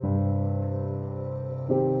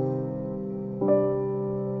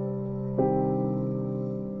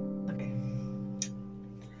Okay.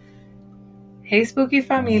 Hey, Spooky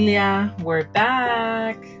Familia, we're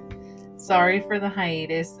back. Sorry for the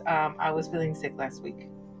hiatus. I was feeling sick last week.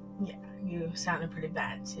 Yeah, you sounded pretty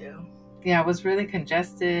bad too. Yeah, I was really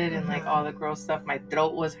congested and like all the gross stuff. My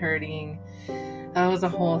throat was hurting. That was a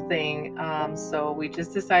whole thing. So we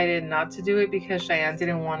just decided not to do it because Cheyenne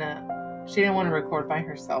didn't want to record by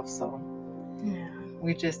herself. So Yeah,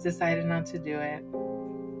 we just decided not to do it.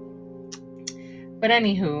 But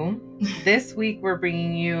anywho, this week we're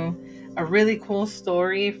bringing you a really cool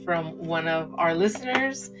story from one of our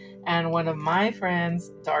listeners and one of my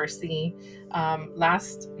friends, Darcy. Not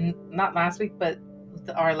last week, but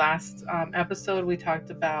our last episode, we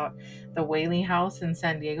talked about the Whaley house in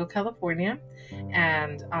San Diego, California.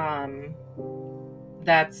 And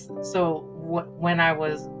that's so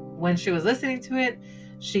when she was listening to it,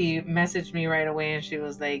 she messaged me right away and she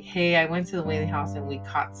was like, hey, I went to the Whaley house and we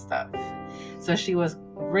caught stuff. So she was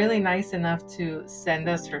really nice enough to send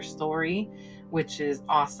us her story, which is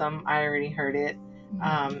awesome. I already heard it.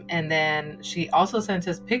 And then she also sent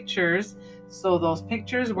us pictures. So those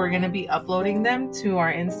pictures, we're going to be uploading them to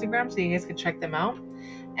our Instagram so you guys can check them out.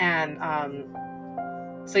 And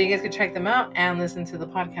so you guys can check them out and listen to the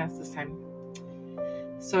podcast this time.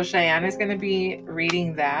 So Cheyenne is going to be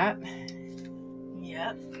reading that.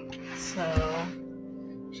 Yep. So,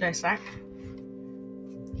 should I start?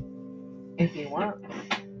 If you want.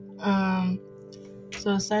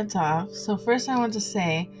 So it starts off. So first I want to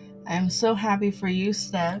say I am so happy for you,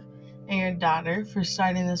 Steph, and your daughter for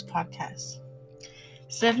starting this podcast.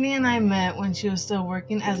 Stephanie and I met when she was still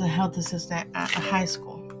working as a health assistant at a high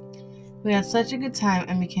school. We had such a good time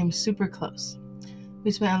and became super close.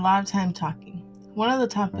 We spent a lot of time talking. One of the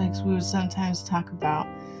topics we would sometimes talk about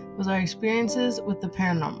was our experiences with the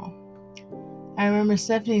paranormal. I remember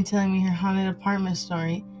Stephanie telling me her haunted apartment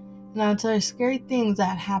story, and I would tell her scary things that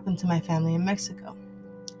had happened to my family in Mexico.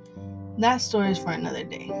 That story is for another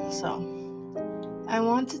day, so I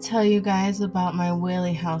want to tell you guys about my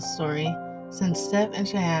Whaley house story since Steph and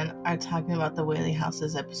Cheyenne are talking about the Whaley house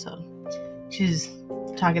this episode. She's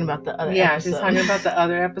talking about the other episode. Yeah, she's talking about the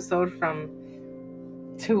other episode from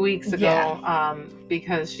 2 weeks ago,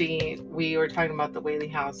 because we were talking about the Whaley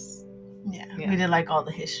house. Yeah, we did like all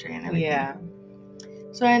the history and everything. Yeah.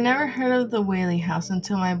 So I never heard of the Whaley house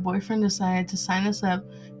until my boyfriend decided to sign us up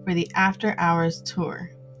for the After Hours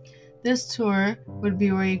tour. This tour would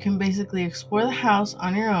be where you can basically explore the house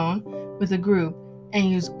on your own with a group and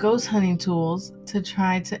use ghost hunting tools to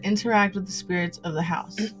try to interact with the spirits of the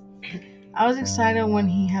house. I was excited when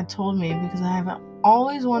he had told me because I have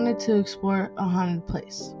always wanted to explore a haunted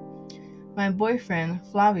place. My boyfriend,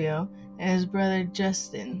 Flavio, and his brother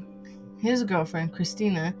Justin, his girlfriend,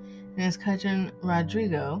 Christina, and his cousin,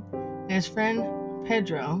 Rodrigo, and his friend,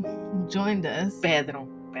 Pedro, joined us. Pedro.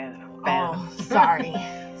 Oh, sorry.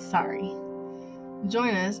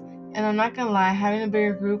 Join us, and I'm not gonna lie, having a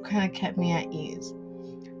bigger group kind of kept me at ease.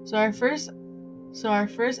 So our first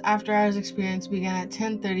after hours experience began at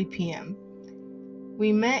 10:30 p.m.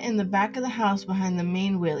 We met in the back of the house behind the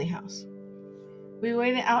main Whaley house. We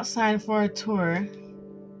waited outside for our tour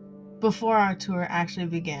before our tour actually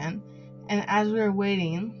began, and as we were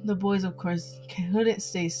waiting, the boys of course couldn't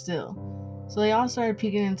stay still, so they all started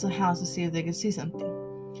peeking into the house to see if they could see something.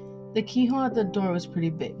 The keyhole at the door was pretty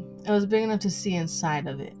big. It was big enough to see inside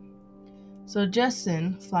of it. So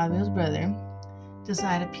Justin, Flavio's brother,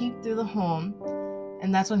 decided to peek through the hole,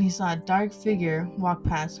 and that's when he saw a dark figure walk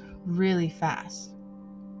past really fast.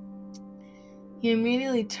 He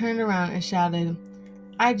immediately turned around and shouted,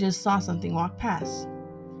 "I just saw something walk past."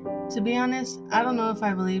 To be honest, I don't know if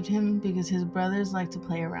I believed him because his brothers like to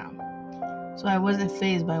play around, so I wasn't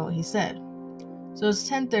fazed by what he said. So it's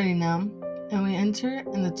 10:30 now, and we enter,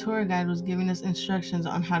 and the tour guide was giving us instructions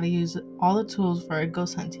on how to use all the tools for our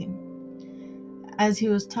ghost hunting. As he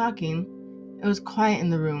was talking, it was quiet in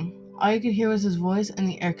the room. All you could hear was his voice and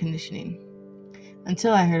the air conditioning.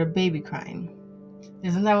 Until I heard a baby crying.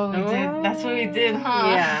 Isn't that what we did? That's what we did, huh?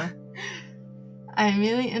 Yeah. I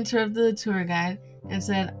immediately interrupted the tour guide and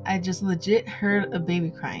said I just legit heard a baby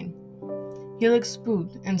crying. He looked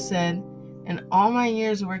spooked and said, "In all my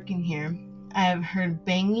years working here, I have heard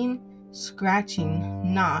banging,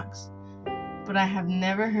 scratching, knocks, but I have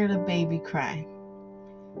never heard a baby cry.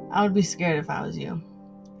 I would be scared if I was you."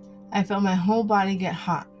 I felt my whole body get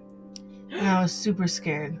hot, and I was super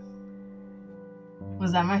scared.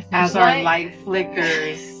 Was that my fish As light? our light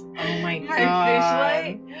flickers. Oh my god. My fish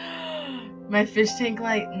light? My fish tank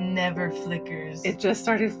light never flickers. It just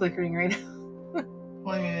started flickering right now.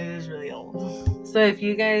 Well, I mean, it is really old. So if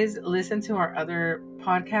you guys listen to our other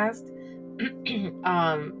podcast,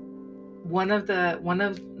 one of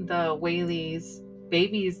the Whaley's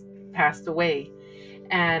babies passed away,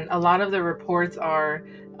 and a lot of the reports are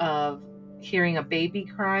of hearing a baby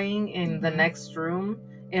crying in the next room,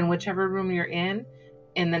 in whichever room you're in.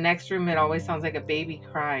 In the next room, it always sounds like a baby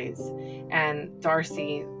cries. And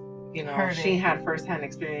Darcy, she had firsthand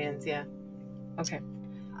experience. Yeah. Okay.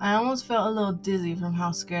 I almost felt a little dizzy from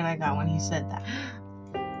how scared I got when he said that.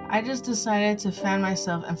 I just decided to fan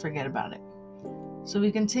myself and forget about it. So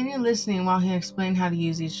we continued listening while he explained how to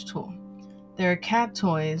use each tool. There are cat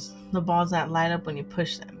toys, the balls that light up when you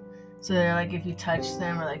push them. So they're like, if you touch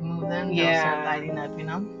them or like move them, they'll start lighting up,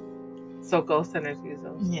 So ghost hunters use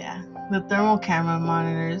those. Yeah. The thermal camera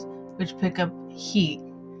monitors, which pick up heat.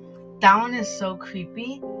 That one is so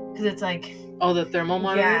creepy because it's like... Oh, the thermal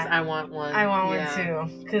monitors? I want one. I want one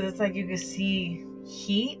too. Because it's like you can see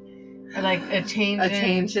heat or like a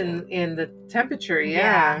change in the temperature.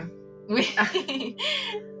 Yeah.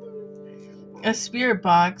 A spirit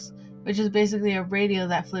box, which is basically a radio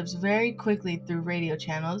that flips very quickly through radio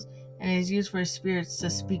channels and is used for spirits to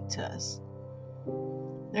speak to us.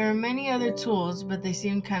 There are many other tools, but they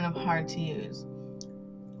seem kind of hard to use.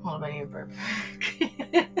 Hold on, I need a burp.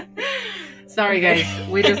 Sorry guys,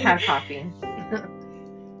 we just had coffee.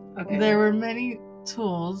 Okay. There were many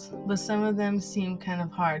tools, but some of them seemed kind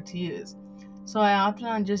of hard to use. So I opted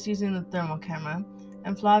on just using the thermal camera,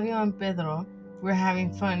 and Flavio and Pedro were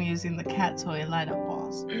having fun using the cat toy light-up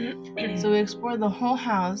balls. So we explored the whole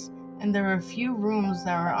house, and there were a few rooms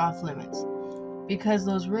that were off limits, because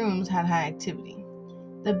those rooms had high activity.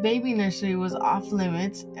 The baby nursery was off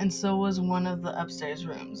limits, and so was one of the upstairs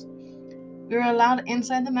rooms. We were allowed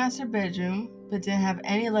inside the master bedroom, but didn't have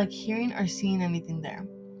any luck hearing or seeing anything there.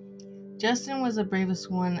 Justin was the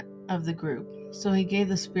bravest one of the group, so he gave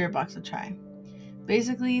the spirit box a try.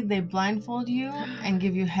 Basically, they blindfold you and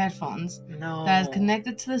give you headphones that is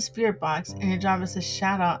connected to the spirit box, and your job is to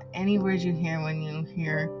shout out any word you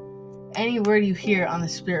hear any word you hear on the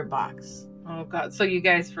spirit box. Oh God! So you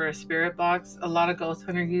guys, for a spirit box, a lot of ghost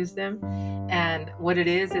hunters use them, and what it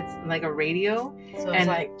is, it's like a radio. So it's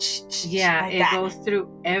like it goes through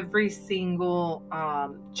every single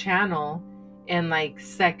channel in like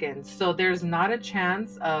seconds. So there's not a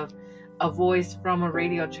chance of a voice from a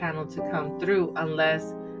radio channel to come through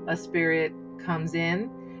unless a spirit comes in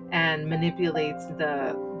and manipulates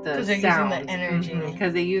the because they're using the energy.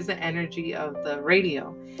 Because they use the energy of the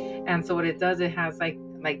radio, and so what it does, it has like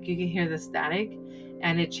you can hear the static,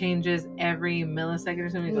 and it changes every millisecond or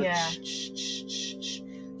something. It goes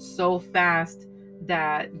so fast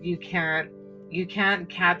that you can't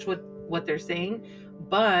catch what they're saying,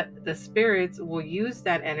 but the spirits will use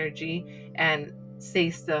that energy and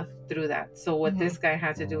say stuff through that. So what this guy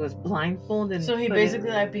had to do was blindfold, and so he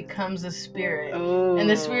basically like becomes a spirit, and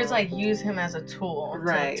the spirits like use him as a tool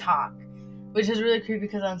to talk, which is really creepy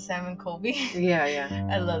because on Sam and Colby,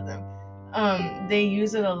 I love them. They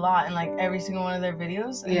use it a lot in like every single one of their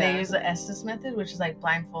videos, and they use the Estes method, which is like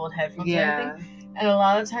blindfold, headphones, and everything. And a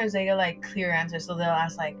lot of times they get like clear answers, so they'll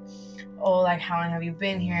ask like, oh, like how long have you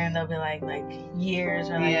been here, and they'll be like years,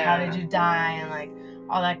 or like how did you die, and like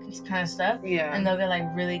all that kind of stuff. And they'll get like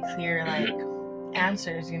really clear like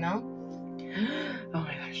answers, Oh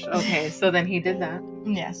my gosh. Okay, so then he did that.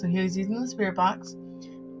 So he was using the spirit box,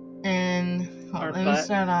 and let me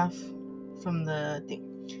start off from the thing.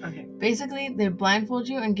 Okay. Basically, they blindfold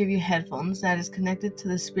you and give you headphones that is connected to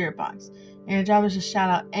the spirit box, and your job is to shout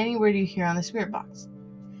out any word you hear on the spirit box.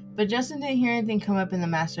 But Justin didn't hear anything come up in the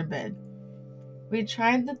master bed. We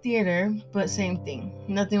tried the theater, but same thing.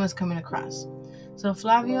 Nothing was coming across. So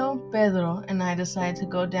Flavio, Pedro, and I decided to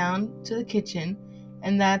go down to the kitchen,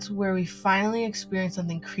 and that's where we finally experienced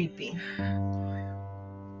something creepy.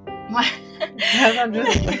 What?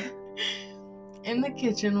 In the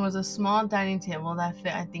kitchen was a small dining table that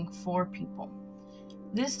fit, I think, 4 people.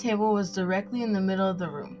 This table was directly in the middle of the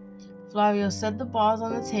room. Flavio set the balls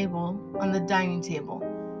on the dining table.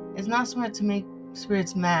 It's not smart to make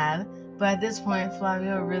spirits mad, but at this point,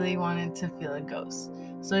 Flavio really wanted to feel a ghost.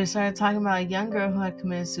 So he started talking about a young girl who had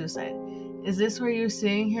committed suicide. Is this where you're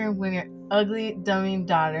sitting here when your ugly, dummy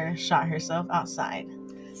daughter shot herself outside?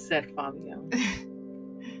 Said Flavio.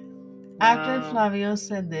 After Flavio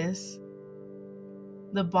said this,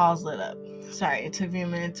 the balls lit up. Sorry, it took me a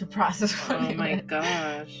minute to process. Oh my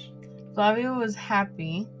gosh. Flavio was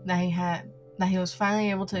happy that he was finally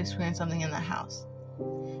able to experience something in the house.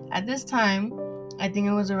 At this time, I think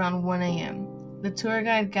it was around 1 a.m. The tour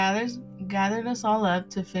guide gathered us all up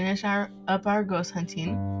to finish our ghost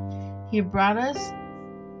hunting. He brought us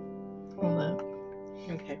to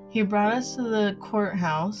the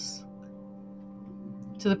courthouse.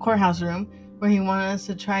 to the courthouse room where he wanted us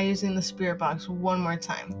to try using the spirit box one more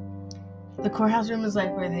time. The courthouse room is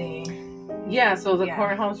like where they... Yeah, so the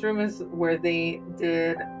courthouse room is where they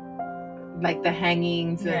did like the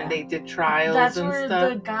hangings and they did trials That's and where stuff.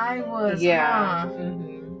 the guy was, Yeah.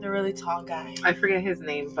 The really tall guy. I forget his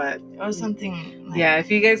name, but it was something like... Yeah, if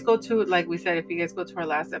you guys go to, like we said, if you guys go to our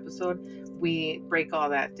last episode, we break all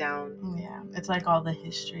that down. Yeah, it's like all the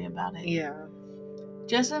history about it. Yeah.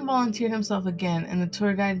 Justin volunteered himself again, and the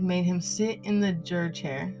tour guide made him sit in the juror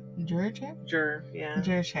chair. Juror chair? Yeah.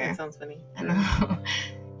 Juror chair. That sounds funny. I know.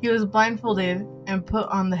 He was blindfolded and put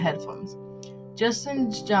on the headphones.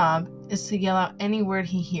 Justin's job is to yell out any word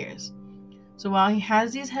he hears. So while he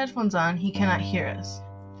has these headphones on, he cannot hear us.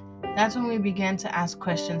 That's when we began to ask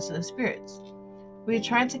questions to the spirits. We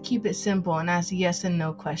tried to keep it simple and ask yes and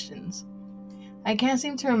no questions. I can't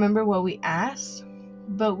seem to remember what we asked,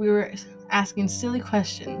 but we were asking silly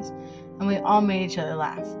questions, and we all made each other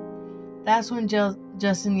laugh. That's when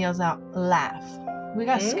Justin yells out, "Laugh." We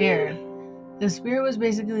got scared. The spirit was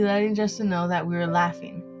basically letting Justin know that we were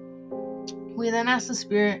laughing. We then asked the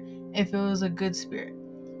spirit if it was a good spirit.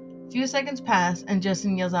 A few seconds pass, and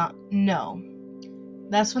Justin yells out, "No."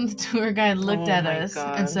 That's when the tour guide looked at us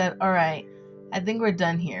and said, "All right, I think we're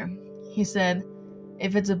done here." He said,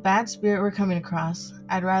 "If it's a bad spirit we're coming across,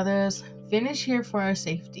 I'd rather us finish here for our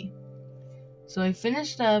safety." So he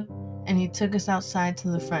finished up, and he took us outside to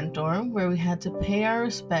the front door, where we had to pay our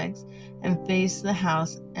respects and face the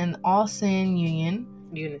house, and all say in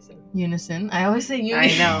unison. I always say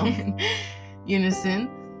unison. I know. Unison.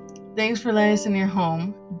 "Thanks for letting us in your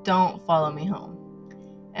home. Don't follow me home."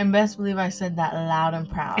 And best believe I said that loud and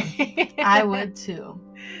proud. I would too.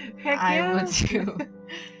 I would too.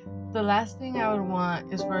 The last thing I would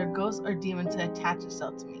want is for a ghost or demon to attach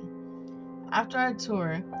itself to me. After our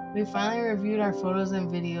tour, we finally reviewed our photos and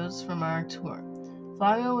videos from our tour.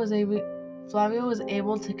 Flavio was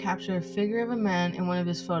able to capture a figure of a man in one of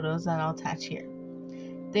his photos that I'll attach here.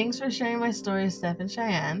 Thanks for sharing my stories, Steph and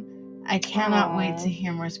Cheyenne. I cannot wait to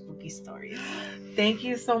hear more spooky stories. Thank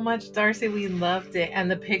you so much, Darcy. We loved it.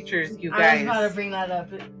 And the pictures, you guys. I was about to bring that up.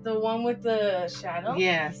 The one with the shadow?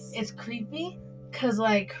 Yes. It's creepy because,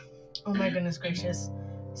 like, oh my goodness gracious.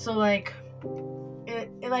 So, like,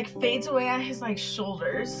 it like fades away at his, like,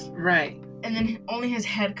 shoulders. Right. And then only his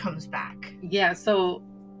head comes back. Yeah, so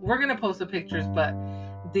we're going to post the pictures, but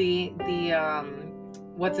the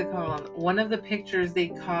what's it called? One of the pictures they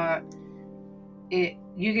caught,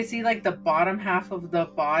 you can see like the bottom half of the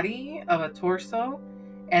body of a torso,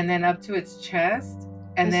 and then up to its chest,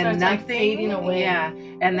 and then nothing, like fading away. Yeah,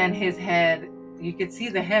 and then his head. You could see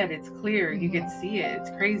the head. It's clear. You can see it. It's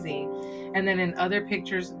crazy. And then in other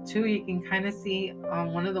pictures too, you can kind of see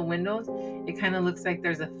on one of the windows. It kind of looks like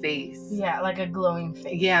there's a face. Yeah, like a glowing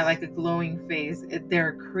face. Yeah, like a glowing face.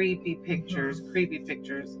 They're creepy pictures. Creepy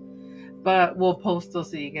pictures. But we'll post those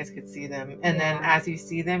so you guys could see them. And then as you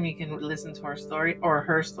see them, you can listen to our story or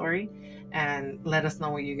her story and let us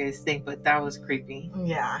know what you guys think. But that was creepy.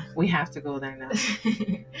 Yeah. We have to go there now.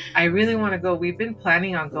 I really want to go. We've been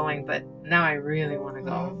planning on going, but now I really want to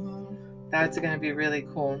go. That's going to be really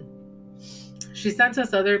cool. She sent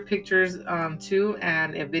us other pictures too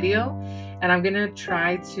and a video. And I'm going to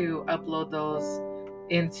try to upload those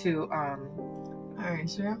into... Our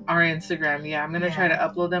Instagram, yeah. I'm going to try to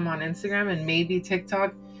upload them on Instagram and maybe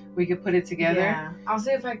TikTok. We could put it together. Yeah. I'll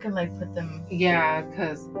see if I could, like, put them... Yeah,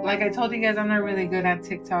 because, like I told you guys, I'm not really good at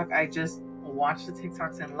TikTok. I just watch the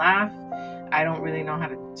TikToks and laugh. I don't really know how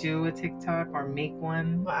to do a TikTok or make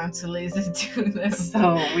one. Well, I'm too lazy to do them.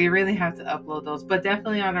 So we really have to upload those. But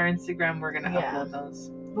definitely on our Instagram, we're going to upload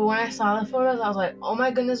those. But when I saw the photos, I was like, oh my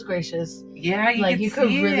goodness gracious. Yeah, you could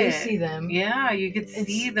really see them. Yeah, you could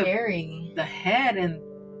see the head and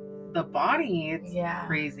the body. It's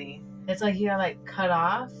crazy. It's like he got like cut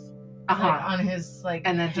off like, on his like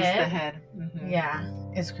and then head. Just the head. Yeah,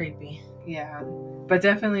 it's creepy. Yeah, but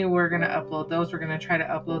definitely we're gonna upload those. We're gonna try to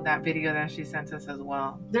upload that video that she sent us as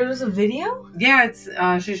well. There was a video? Yeah, it's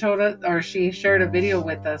she shared a video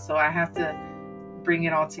with us, so I have to bring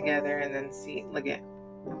it all together and then see.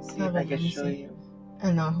 See if I can show you.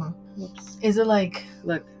 I know, huh? Oops. Is it like...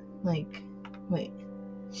 Look. Like... Wait.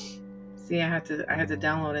 See, I had to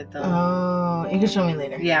download it though. Oh, you can show me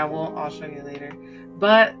later. Yeah, I'll show you later.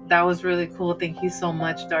 But that was really cool. Thank you so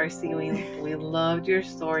much, Darcy. We loved your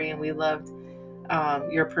story and we loved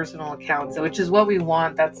your personal accounts, which is what we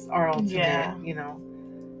want. That's our ultimate,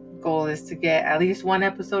 goal is to get at least one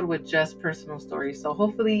episode with just personal stories. So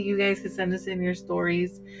hopefully you guys can send us in your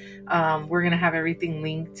stories. We're gonna have everything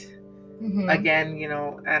linked again,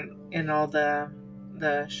 and in all the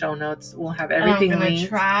show notes we'll have everything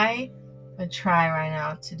linked. I try right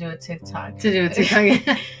now to do a TikTok. Because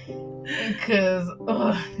Because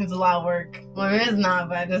it's a lot of work. Well, it is not,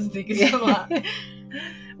 but I just think it's a lot.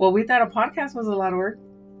 Well, we thought a podcast was a lot of work.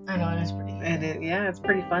 I know, it is pretty. It's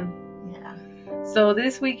pretty fun. Yeah. So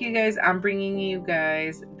this week, you guys, I'm bringing you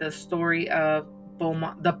guys the story of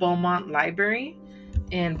the Beaumont Library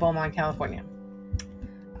in Beaumont, California.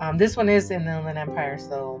 This one is in the Inland Empire,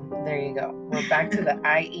 so there you go. We're back to the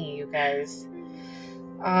IE, you guys.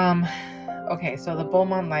 Okay, so the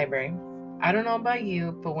Beaumont Library. I don't know about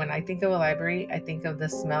you, but when I think of a library, I think of the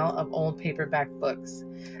smell of old paperback books.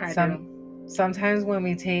 Sometimes when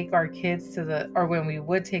we take our kids when we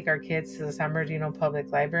would take our kids to the San Bernardino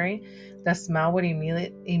Public Library, the smell would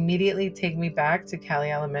immediately take me back to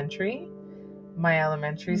Cali Elementary, my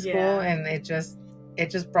elementary school, and it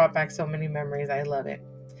just brought back so many memories. I love it.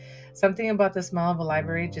 Something about the smell of a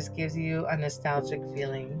library just gives you a nostalgic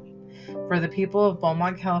feeling. For the people of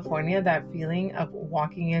Beaumont, California, that feeling of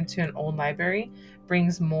walking into an old library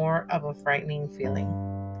brings more of a frightening feeling.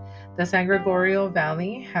 The San Gregorio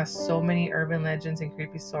Valley has so many urban legends and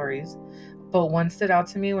creepy stories, but one stood out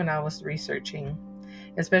to me when I was researching,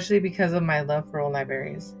 especially because of my love for old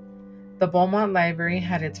libraries. The Beaumont Library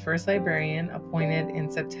had its first librarian appointed in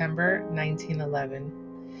September 1911.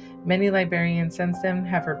 Many librarians since then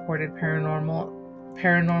have reported paranormal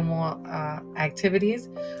activities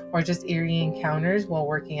or just eerie encounters while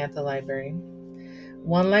working at the library.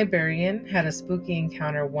 One librarian had a spooky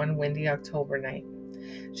encounter one windy October night.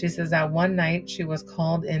 She says that one night she was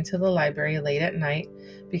called into the library late at night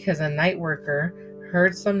because a night worker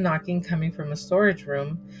heard some knocking coming from a storage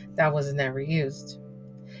room that was never used.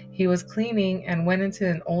 He was cleaning and went into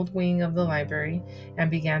an old wing of the library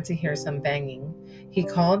and began to hear some banging. He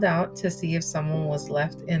called out to see if someone was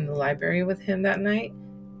left in the library with him that night,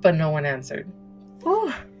 but no one answered.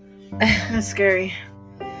 Ooh, that's scary.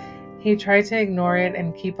 He tried to ignore it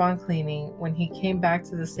and keep on cleaning. When he came back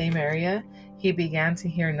to the same area, he began to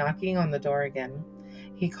hear knocking on the door again.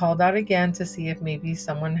 He called out again to see if maybe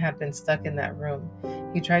someone had been stuck in that room.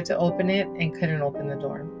 He tried to open it and couldn't open the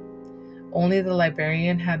door. Only the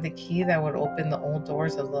librarian had the key that would open the old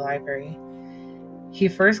doors of the library. He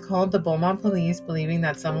first called the Beaumont police, believing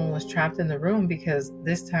that someone was trapped in the room because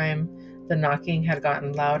this time the knocking had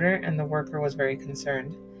gotten louder and the worker was very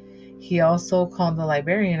concerned. He also called the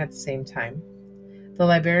librarian at the same time. The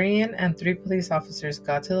librarian and 3 police officers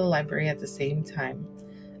got to the library at the same time,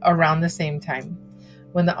 around the same time.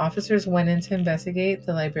 When the officers went in to investigate,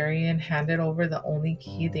 the librarian handed over the only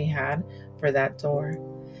key they had for that door.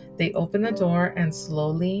 They opened the door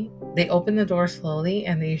slowly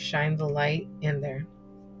and they shined the light in there.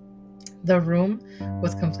 The room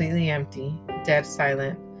was completely empty, dead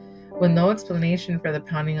silent, with no explanation for the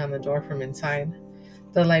pounding on the door from inside.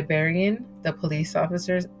 The librarian, the police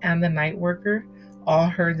officers, and the night worker all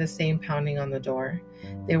heard the same pounding on the door.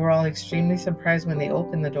 They were all extremely surprised when they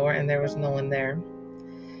opened the door and there was no one there.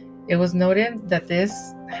 It was noted that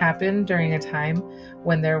this happened during a time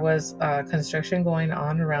when there was construction going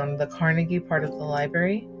on around the Carnegie part of the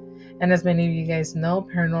library. And as many of you guys know,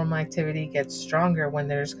 paranormal activity gets stronger when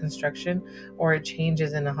there's construction or it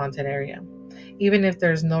changes in a haunted area. Even if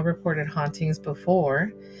there's no reported hauntings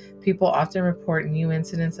before, people often report new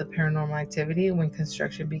incidents of paranormal activity when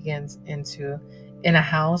construction begins in a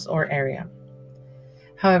house or area.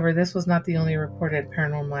 However, this was not the only reported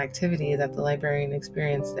paranormal activity that the librarian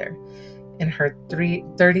experienced there in her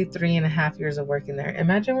 33 and a half years of working there.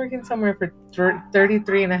 Imagine working somewhere for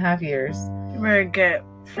 33 and a half years. You better get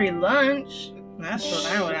free lunch. That's what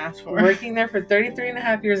I would ask for. Working there for 33 and a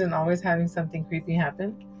half years and always having something creepy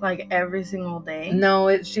happen. Like every single day?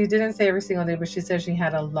 No, she didn't say every single day, but she said she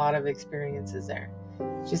had a lot of experiences there.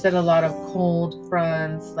 She said a lot of cold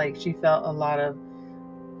fronts, like she felt a lot of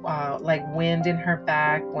like wind in her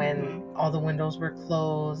back when all the windows were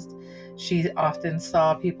closed. She often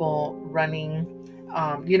saw people running.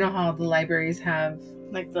 You know how the libraries have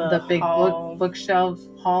like the big bookshelf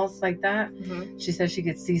halls like that? She said she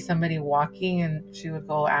could see somebody walking and she would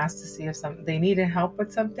go ask to see if they needed help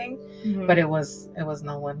with something, but it was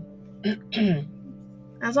no one.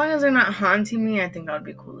 As long as they're not haunting me, I think that would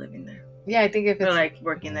be cool living there. Yeah, I think if it's like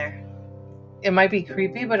working there. It might be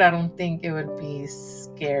creepy, but I don't think it would be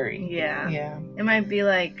scary. Yeah. Yeah. It might be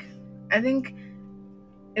like, I think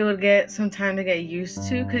it would get some time to get used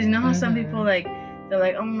to. Because you know how some people, like, they're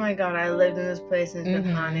like, oh my God, I lived in this place and it's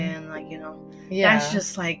been haunted. And, like, you know, that's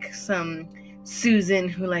just like some Susan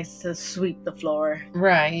who likes to sweep the floor.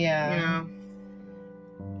 Right, yeah. You know?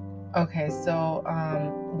 Okay, so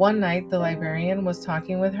one night the librarian was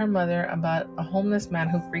talking with her mother about a homeless man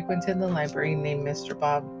who frequented the library named Mr.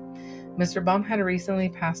 Bob. Mr. Baum had recently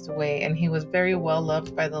passed away, and he was very well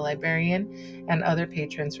loved by the librarian and other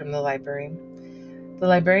patrons from the library. The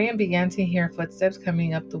librarian began to hear footsteps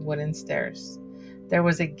coming up the wooden stairs. There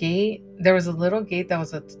was a little gate that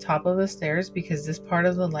was at the top of the stairs because this part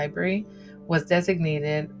of the library was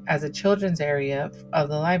designated as a children's area of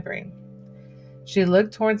the library. She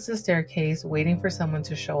looked towards the staircase, waiting for someone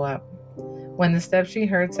to show up. When the steps she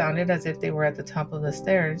heard sounded as if they were at the top of the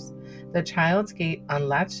stairs, the child's gate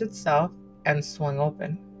unlatched itself and swung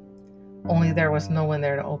open. Only there was no one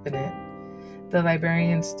there to open it. The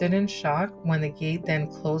librarian stood in shock when the gate then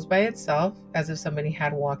closed by itself as if somebody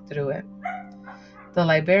had walked through it. The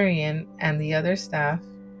librarian and other staff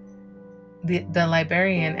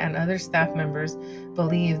members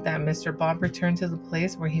believed that Mr. Bob returned to the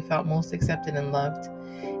place where he felt most accepted and loved.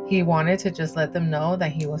 He wanted to just let them know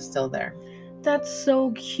that he was still there. That's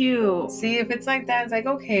so cute. See, if it's like that, it's like,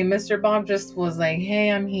 okay, Mr. Bob just was like,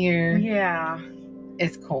 hey, I'm here. Yeah.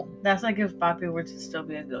 It's cool. That's like if Bobby were to still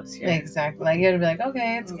be a ghost here. Exactly. Like, you'd be like,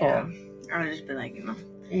 okay, it's cool. Yeah. I would just be like,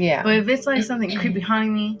 Yeah. But if it's like something creepy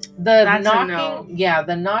haunting me, that's knocking, a no. Yeah,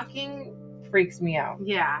 the knocking freaks me out.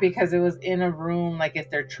 Yeah. Because it was in a room, like if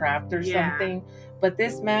they're trapped or something. But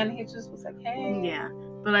this man, he just was like, hey. Yeah.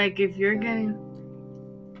 But like if you're getting...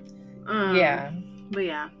 yeah. But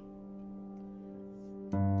yeah.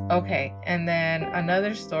 Okay, and then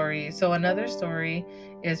another story. So another story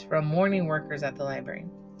is from morning workers at the library.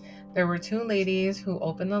 There were two ladies who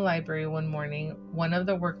opened the library one morning. One of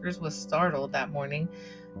the workers was startled that morning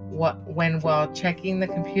when, while checking the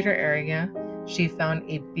computer area, she found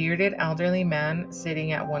a bearded elderly man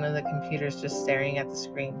sitting at one of the computers just staring at the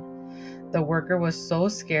screen. The worker was so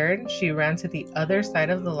scared, she ran to the other side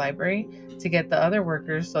of the library to get the other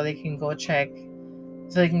workers so they can go check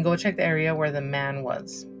the area where the man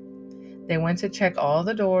was. They went to check all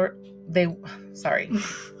the door.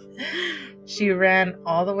 She ran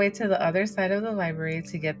all the way to the other side of the library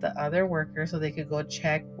to get the other worker so they could go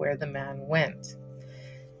check where the man went.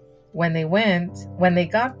 When they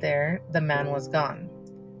got there, the man was gone.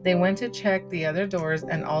 They went to check the other doors,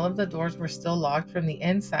 and all of the doors were still locked from the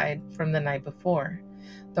inside from the night before.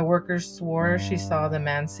 The workers swore she saw the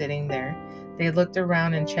man sitting there. They looked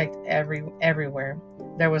around and checked everywhere.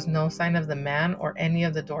 There was no sign of the man or any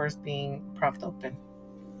of the doors being propped open.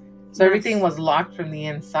 So everything was locked from the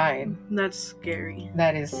inside. That's scary.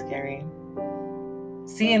 That is scary.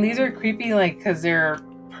 See, and these are creepy, like, because they're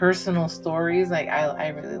personal stories. Like, I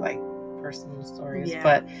really like personal stories. Yeah.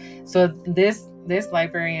 But, so this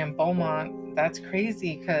library in Beaumont, that's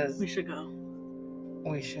crazy, because... We should go.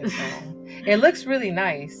 It looks really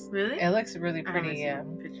nice. Really? It looks really pretty, yeah.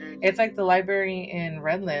 Pictures. It's like the library in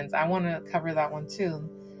Redlands. I want to cover that one too.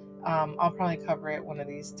 I'll probably cover it one of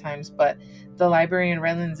these times, but the library in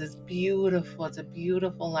Redlands is beautiful. It's a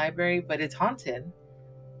beautiful library, but it's haunted.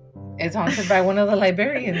 It's haunted by one of the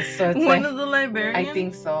librarians. So it's one of the librarians? I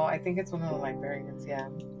think so. I think it's one of the librarians, yeah.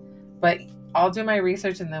 But I'll do my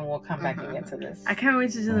research and then we'll come back and get to this. I can't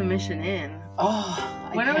wait to do the Mission Inn. Oh,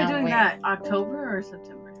 when are we doing that? October or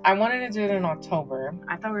September? I wanted to do it in October.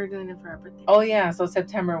 I thought we were doing it for our birthday. Oh yeah, so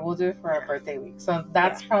September we'll do it for our birthday week. So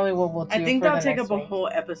that's probably what we'll do. I think that'll take up a whole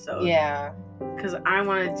episode. Yeah. Because I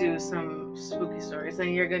want to do some spooky stories,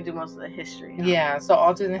 and you're gonna do most of the history. Huh? Yeah, so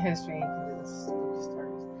I'll do the history and you can do the spooky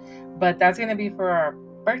stories. But that's gonna be for our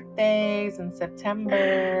birthdays in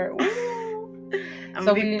September. I'm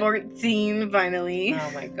gonna be 14 finally.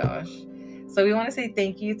 Oh my gosh. So we want to say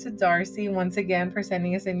thank you to Darcy once again for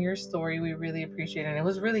sending us in your story. We really appreciate it. And it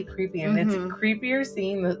was really creepy. And it's creepier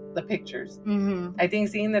seeing the pictures. Mm-hmm. I think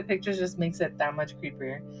seeing the pictures just makes it that much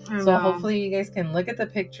creepier. So hopefully you guys can look at the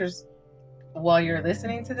pictures while you're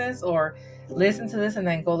listening to this, or listen to this and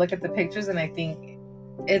then go look at the pictures. And I think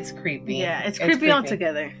it's creepy. Yeah, it's creepy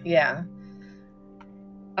altogether. Yeah.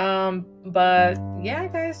 But yeah,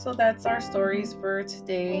 guys, so that's our stories for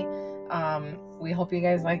today. We hope you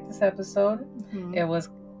guys liked this episode. Mm-hmm. It was,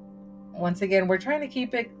 once again, we're trying to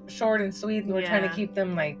keep it short and sweet. We're trying to keep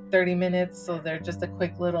them like 30 minutes, so they're just a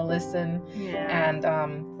quick little listen. Yeah. And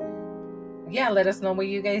let us know what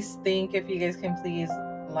you guys think. If you guys can please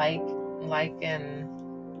like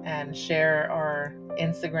and share our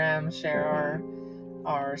Instagram, share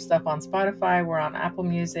our stuff on Spotify. We're on Apple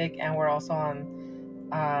Music, and we're also on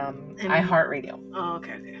iHeartRadio. Oh,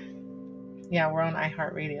 okay. Yeah, we're on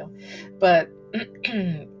iHeartRadio. But,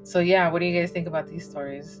 so yeah, what do you guys think about these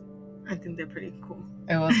stories? I think they're pretty cool.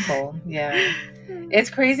 It was cool, yeah. It's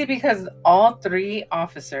crazy because all three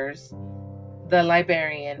officers, the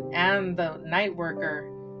librarian and the night worker,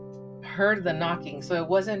 heard the knocking. So it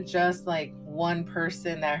wasn't just like one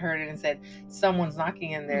person that heard it and said, someone's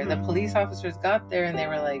knocking in there. Mm-hmm. The police officers got there and they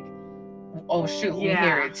were like, oh shoot, we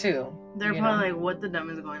hear it too. They're probably like, what the dumb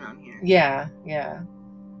is going on here? Yeah.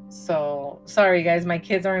 So sorry guys, my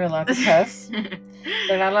kids aren't allowed to cuss.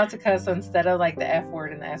 They're not allowed to cuss, so instead of like the F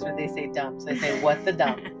word and the S word, they say dumb. So they say what the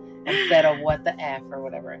dumb instead of what the F or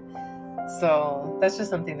whatever. So that's just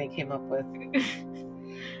something they came up with.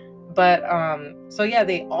 But so yeah,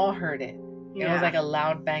 they all heard it. It was like a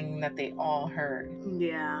loud banging that they all heard.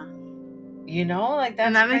 Yeah. You know, like that's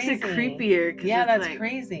and that crazy. Makes it creepier. Yeah, that's like,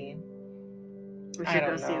 crazy. We should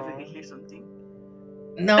go see if we can hear something.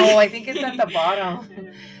 No, I think it's at the bottom.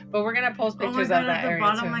 But we're gonna post pictures of that at the area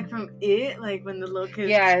bottom, too. like from it, like when the little kid.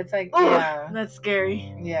 Yeah, it's like yeah. That's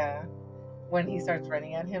scary. Yeah. When he starts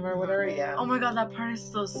running at him or whatever, yeah. Oh my god, that part is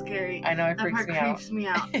so scary. I know, it freaks me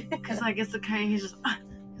out. Because like it's the kind he's just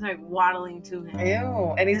like waddling to him.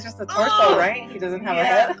 Ew. And he's just a torso, right? He doesn't have a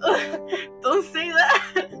head. Don't say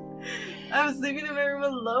that. I'm sleeping in my room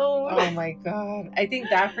alone. Oh my god. I think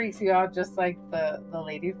that freaks you out just like the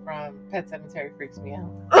lady from Pet Sematary freaks me out.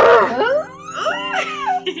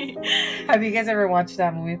 Have you guys ever watched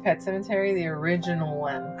that movie Pet Sematary? The original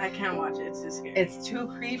one. I can't watch it. It's too scary. It's too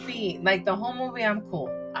creepy. Like the whole movie, I'm cool.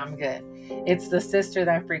 I'm good. It's the sister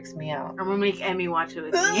that freaks me out. I'm gonna make Emmy watch it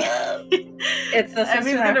with me. It's the sister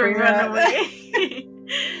Emmy's that gonna freaks me run out. away.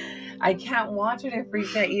 I can't watch it. It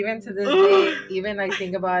freaks me out. Even to this day, even I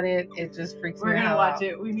think about it, it just freaks me out. We're gonna watch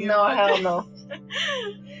it. We need no, hell no.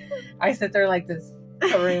 I sit there like this,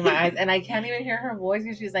 covering my eyes, and I can't even hear her voice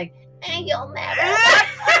because she's like, and you'll never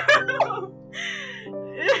walk.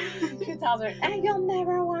 She tells her, and you'll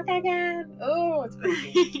never walk again. Oh, it's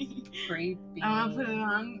creepy. Creepy. I'm gonna put it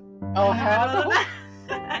on. Oh, hell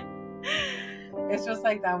no. It's just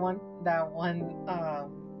like that one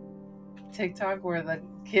TikTok where the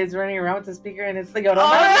kid's running around with the speaker and it's the Yoda.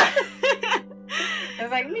 Oh.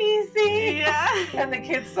 It's like Missy. Yeah. And the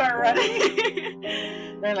kids start running.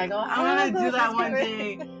 They're like, oh, I'm gonna do that one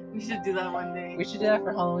day. We should do that one day. We should do that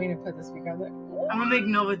for Halloween and put the speaker on there. I'm gonna make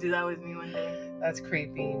Nova do that with me one day. That's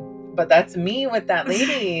creepy. But that's me with that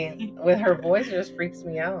lady. With her voice, it just freaks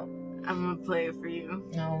me out. I'm gonna play it for you.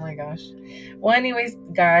 Oh my gosh. Well, anyways,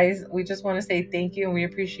 guys, we just want to say thank you and we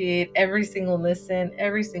appreciate every single listen,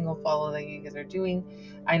 every single follow that you guys are doing.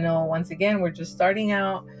 I know, once again, we're just starting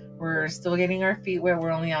out. We're still getting our feet wet. We're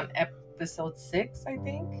only on episode 6, I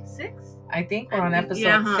think. 6? I think we're on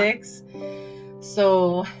episode 6.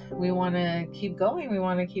 So we want to keep going. We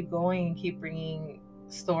want to keep going and keep bringing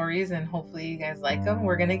stories, and hopefully you guys like them.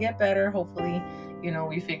 We're going to get better. Hopefully,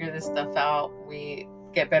 we figure this stuff out. We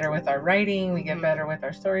get better with our writing, we get better with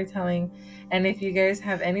our storytelling. And if you guys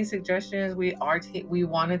have any suggestions, we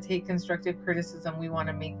want to take constructive criticism. We want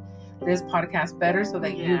to make this podcast better so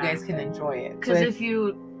that you guys can enjoy it. Because if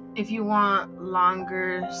you want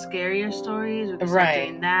longer, scarier stories, we can start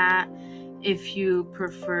doing that. If you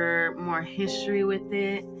prefer more history with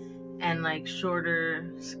it and like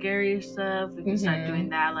shorter, scarier stuff, we can start doing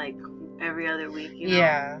that like every other week.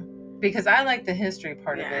 Yeah. Because I like the history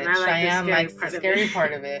part of it. Cheyenne likes the scary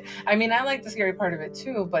part of it. I mean, I like the scary part of it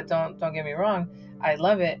too, but don't get me wrong. I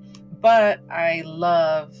love it. But I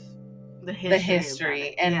love the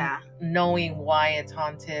history and knowing why it's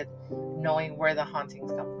haunted, knowing where the hauntings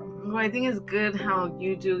come from. Well, I think it's good how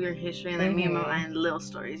you do your history and then me and my little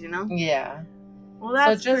stories, Yeah. Well,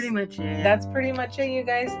 that's pretty much it. That's pretty much it, you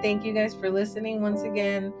guys. Thank you guys for listening once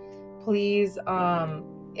again. Please,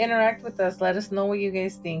 interact with us. Let us know what you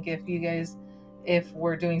guys think. If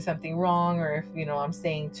we're doing something wrong, or if I'm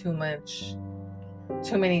saying too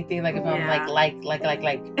many things, like if I'm like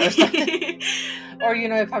or something. Or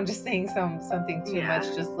if I'm just saying something too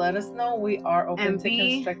much, just let us know. We are open to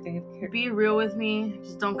constructive. Be real with me.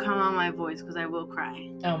 Just don't count on my voice because I will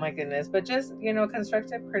cry. Oh my goodness. But just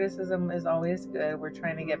constructive criticism is always good. We're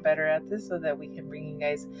trying to get better at this so that we can bring you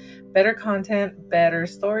guys better content, better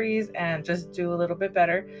stories, and just do a little bit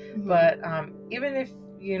better. But even if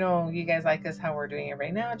you guys like us how we're doing it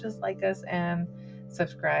right now, just like us and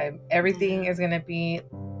subscribe. Everything is going to be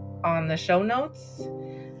on the show notes.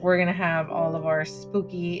 We're going to have all of our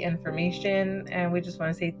spooky information, and we just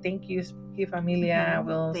want to say thank you, Spooky Familia.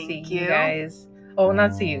 We'll see you guys. Oh,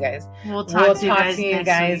 not see you guys. We'll talk to you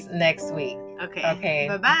guys next week. Okay. Okay.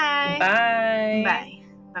 Bye-bye. Bye. Bye.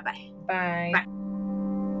 Bye-bye. Bye. Bye.